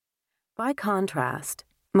By contrast,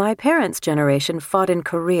 my parents' generation fought in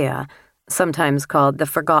Korea, sometimes called the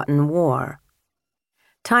Forgotten War.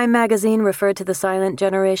 Time magazine referred to the silent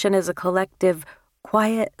generation as a collective,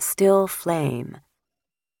 quiet, still flame.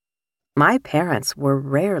 My parents were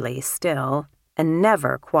rarely still and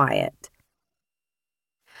never quiet.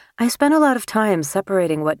 I spent a lot of time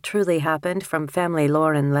separating what truly happened from family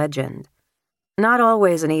lore and legend. Not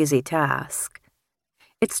always an easy task.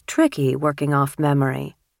 It's tricky working off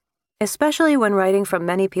memory, especially when writing from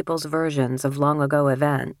many people's versions of long-ago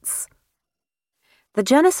events. The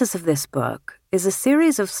genesis of this book is a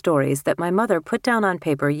series of stories that my mother put down on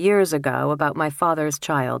paper years ago about my father's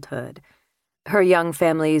childhood, her young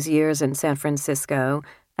family's years in San Francisco,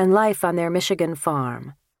 and life on their Michigan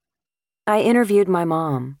farm. I interviewed my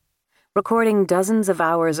mom, recording dozens of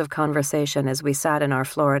hours of conversation as we sat in our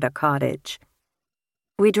Florida cottage.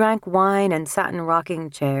 We drank wine and sat in rocking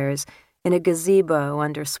chairs in a gazebo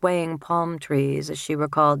under swaying palm trees as she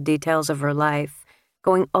recalled details of her life,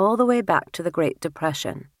 going all the way back to the Great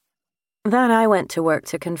Depression. Then I went to work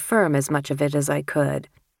to confirm as much of it as I could.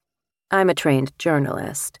 I'm a trained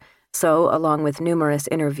journalist, so along with numerous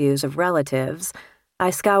interviews of relatives,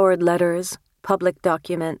 I scoured letters, public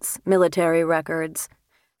documents, military records,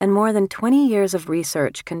 and more than 20 years of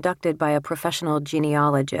research conducted by a professional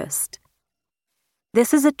genealogist.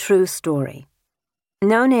 This is a true story.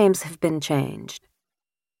 No names have been changed.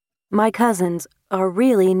 My cousins are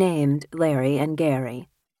really named Larry and Gary.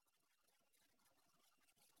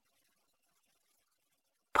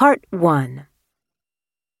 Part 1.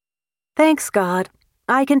 Thanks, God.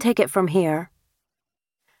 I can take it from here.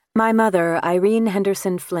 My mother, Irene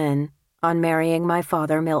Henderson Flinn, on marrying my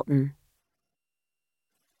father, Milton.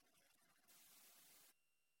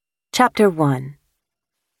 Chapter 1.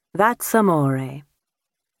 That's amore.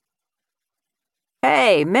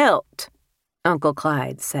 "Hey, Milt," Uncle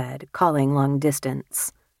Clyde said, calling long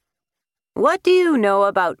distance. "What do you know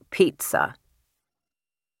about pizza?"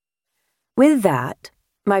 With that,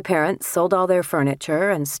 my parents sold all their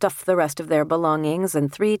furniture and stuffed the rest of their belongings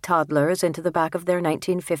and 3 toddlers into the back of their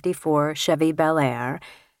 1954 Chevy Bel Air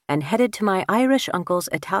and headed to my Irish uncle's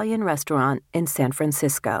Italian restaurant in San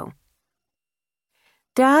Francisco.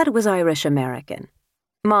 Dad was Irish-American.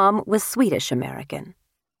 Mom was Swedish-American.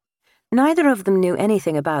 Neither of them knew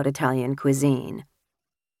anything about Italian cuisine.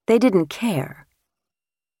 They didn't care.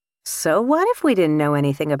 "So what if we didn't know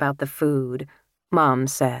anything about the food?" Mom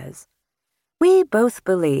says. We both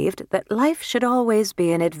believed that life should always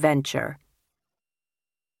be an adventure.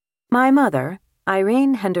 My mother,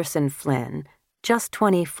 Irene Henderson Flinn, just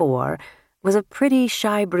 24, was a pretty,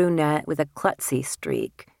 shy brunette with a klutzy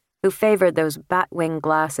streak who favored those bat-wing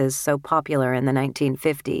glasses so popular in the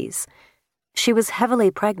 1950s. She was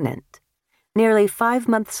heavily pregnant, nearly 5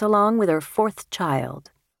 months along with her 4th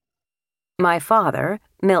child. My father,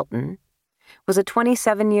 Milton, was a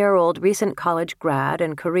 27-year-old recent college grad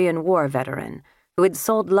and Korean War veteran who had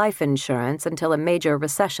sold life insurance until a major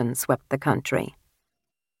recession swept the country.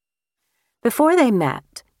 Before they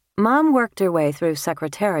met, Mom worked her way through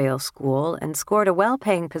secretarial school and scored a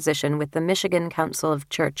well-paying position with the Michigan Council of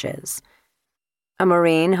Churches. A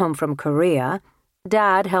Marine home from Korea,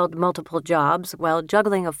 Dad held multiple jobs while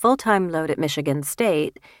juggling a full-time load at Michigan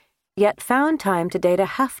State, yet found time to date a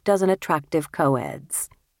half-dozen attractive co-eds.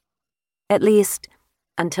 At least,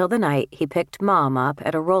 until the night he picked Mom up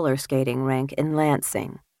at a roller skating rink in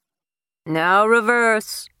Lansing. "Now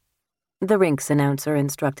reverse," the rink's announcer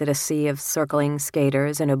instructed a sea of circling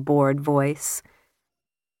skaters in a bored voice.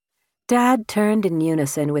 Dad turned in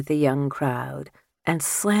unison with the young crowd and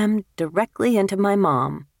slammed directly into my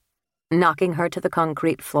mom, knocking her to the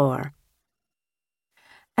concrete floor.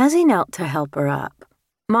 As he knelt to help her up,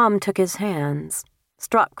 Mom took his hands,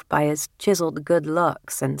 struck by his chiseled good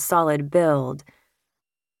looks and solid build.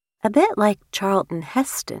 A bit like Charlton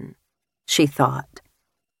Heston, she thought.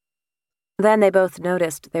 Then they both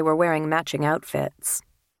noticed they were wearing matching outfits.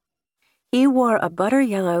 He wore a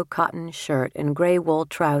butter-yellow cotton shirt and gray wool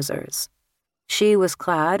trousers. She was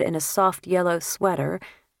clad in a soft yellow sweater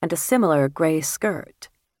and a similar gray skirt.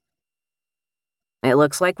 "It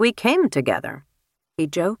looks like we came together," he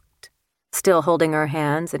joked, still holding her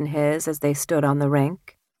hands in his as they stood on the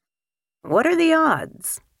rink. "What are the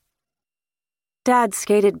odds?" Dad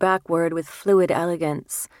skated backward with fluid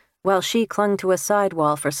elegance, while she clung to a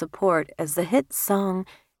sidewall for support as the hit song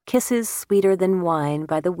 "Kisses Sweeter Than Wine"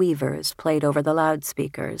 by the Weavers played over the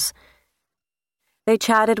loudspeakers. They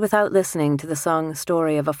chatted without listening to the song's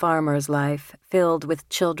story of a farmer's life, filled with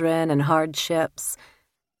children and hardships,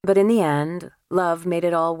 but in the end, love made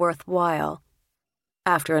it all worthwhile.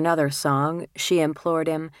 After another song, she implored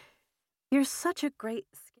him, "You're such a great